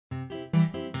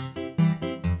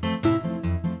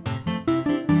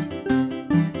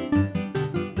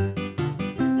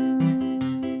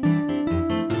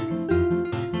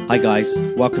Hi guys,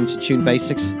 welcome to Tune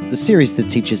Basics, the series that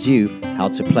teaches you how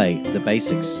to play the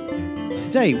basics.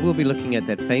 Today we'll be looking at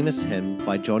that famous hymn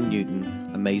by John Newton,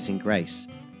 Amazing Grace.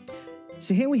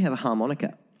 So here we have a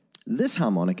harmonica. This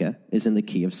harmonica is in the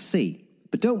key of C,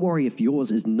 but don't worry if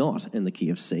yours is not in the key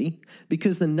of C,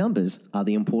 because the numbers are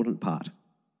the important part.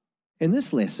 In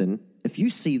this lesson, if you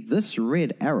see this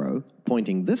red arrow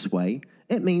pointing this way,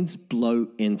 it means blow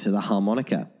into the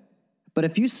harmonica. But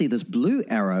if you see this blue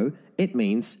arrow, it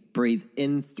means breathe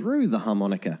in through the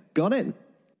harmonica. Got it?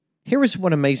 Here is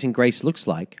what Amazing Grace looks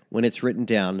like when it's written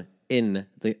down in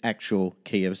the actual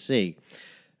key of C.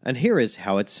 And here is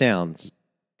how it sounds.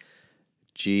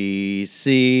 G,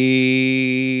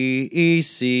 C, E,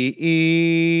 C,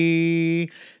 E,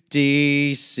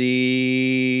 D,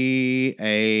 C,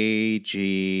 A,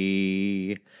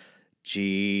 G,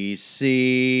 G,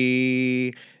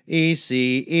 C, E,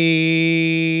 C,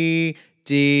 E,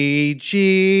 D, G,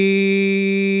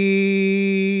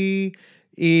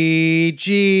 E,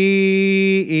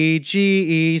 G, E,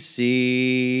 G, E,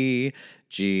 C,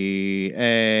 G,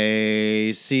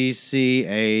 A, C, C,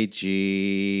 A,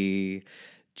 G,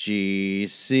 G,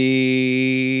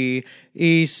 C,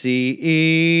 E, C,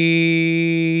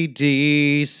 E,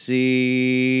 D, C.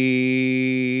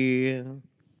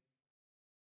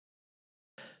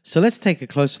 So let's take a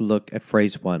closer look at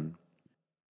phrase 1.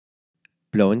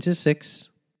 Blow into 6.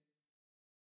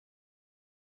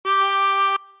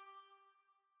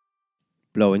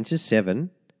 Blow into 7.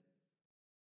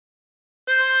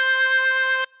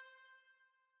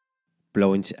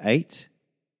 Blow into 8.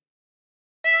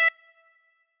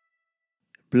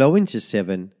 Blow into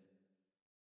 7.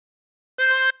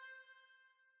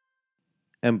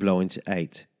 And blow into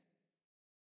 8.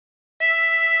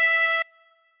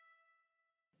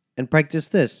 And practice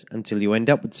this until you end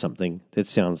up with something that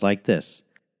sounds like this.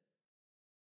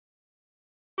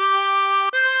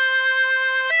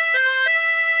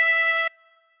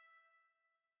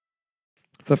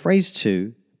 For phrase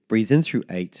 2, breathe in through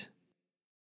 8.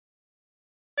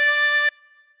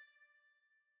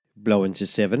 Blow into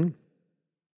 7.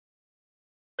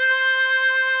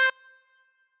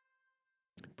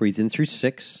 Breathe in through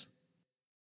 6.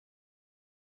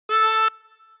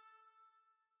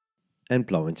 And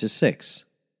blow into 6.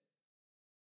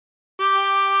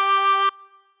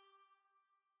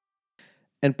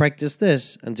 And practice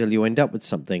this until you end up with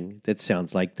something that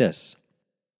sounds like this.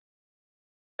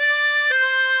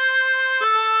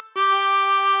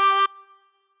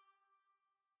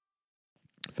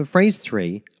 For phrase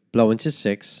 3, blow into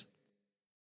 6.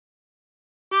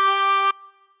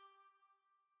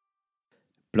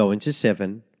 Blow into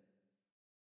 7.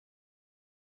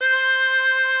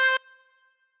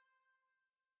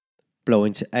 Blow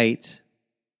into 8.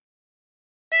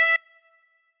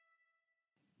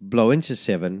 Blow into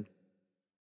 7.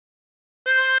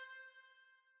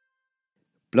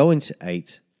 Blow into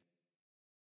 8.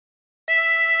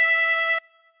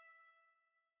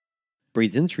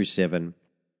 Breathe in through 7.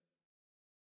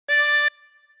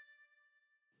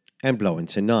 And blow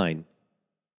into 9.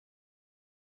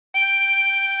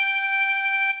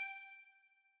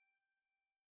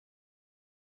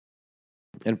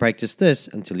 And practice this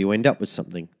until you end up with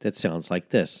something that sounds like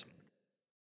this.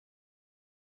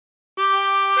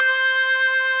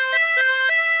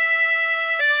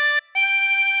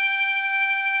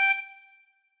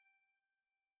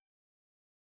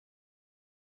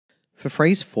 For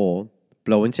phrase 4,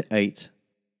 blow into 8.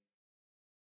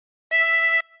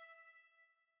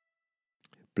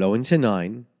 Blow into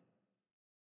 9.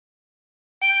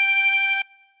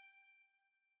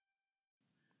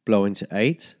 Blow into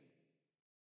 8.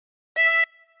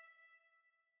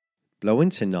 Blow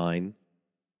into 9.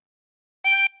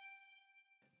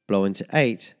 Blow into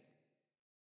 8.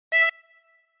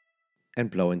 And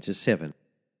blow into 7.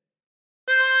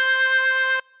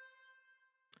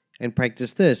 And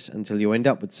practice this until you end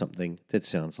up with something that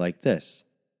sounds like this.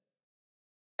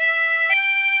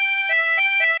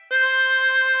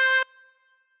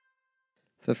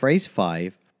 For phrase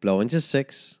 5, blow into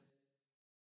 6.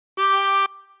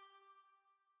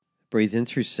 Breathe in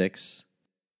through 6.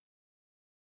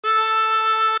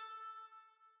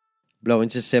 Blow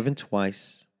into 7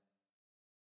 twice.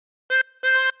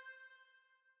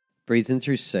 Breathe in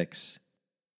through 6.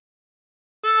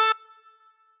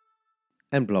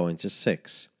 And blow into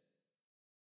 6.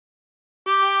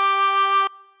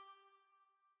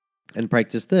 And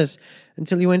practice this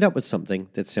until you end up with something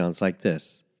that sounds like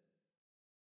this.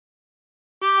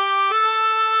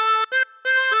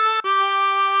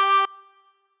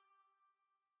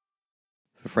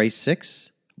 For phrase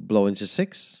 6, blow into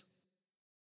 6.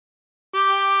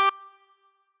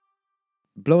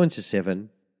 Blow into 7.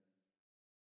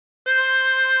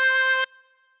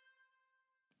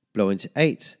 blow into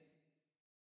 8,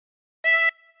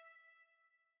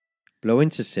 blow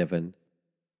into 7,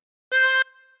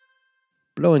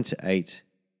 blow into 8,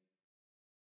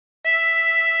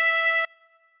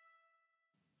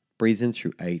 breathe in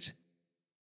through 8,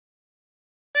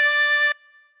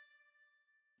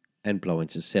 and blow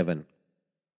into 7.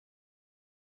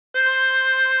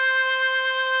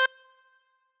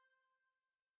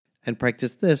 And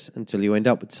practice this until you end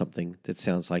up with something that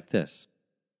sounds like this.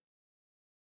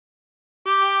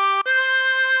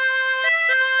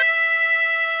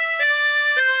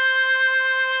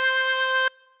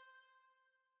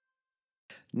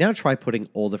 Now try putting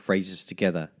all the phrases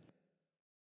together.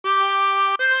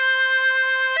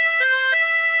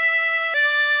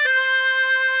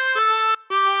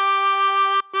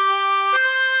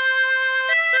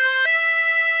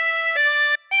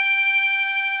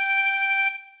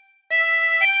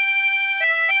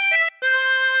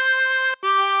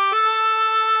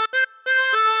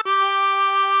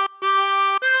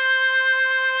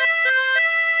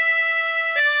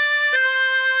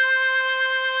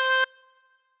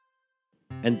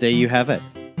 And there you have it.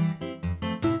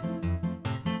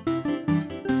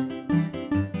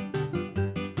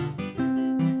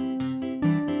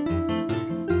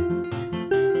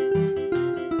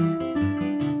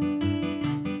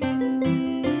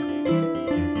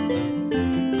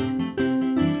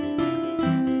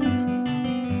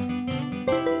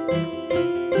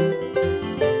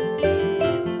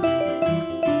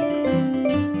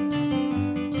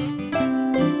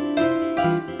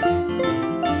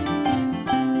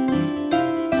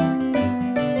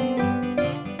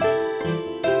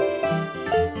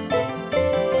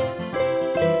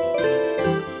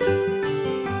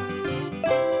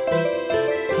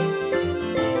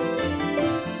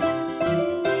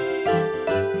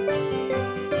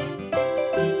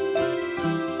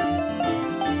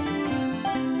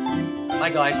 Hi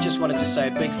guys, just wanted to say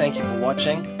a big thank you for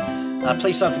watching.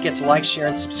 Please don't forget to like, share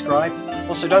and subscribe.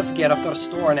 Also don't forget I've got a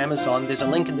store on Amazon. There's a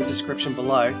link in the description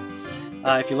below.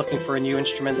 If you're looking for a new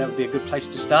instrument, that would be a good place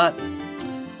to start.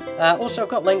 Also I've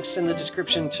got links in the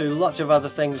description to lots of other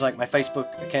things like my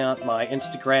Facebook account, my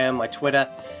Instagram, my Twitter.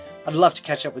 I'd love to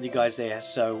catch up with you guys there.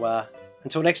 So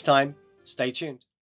until next time, stay tuned.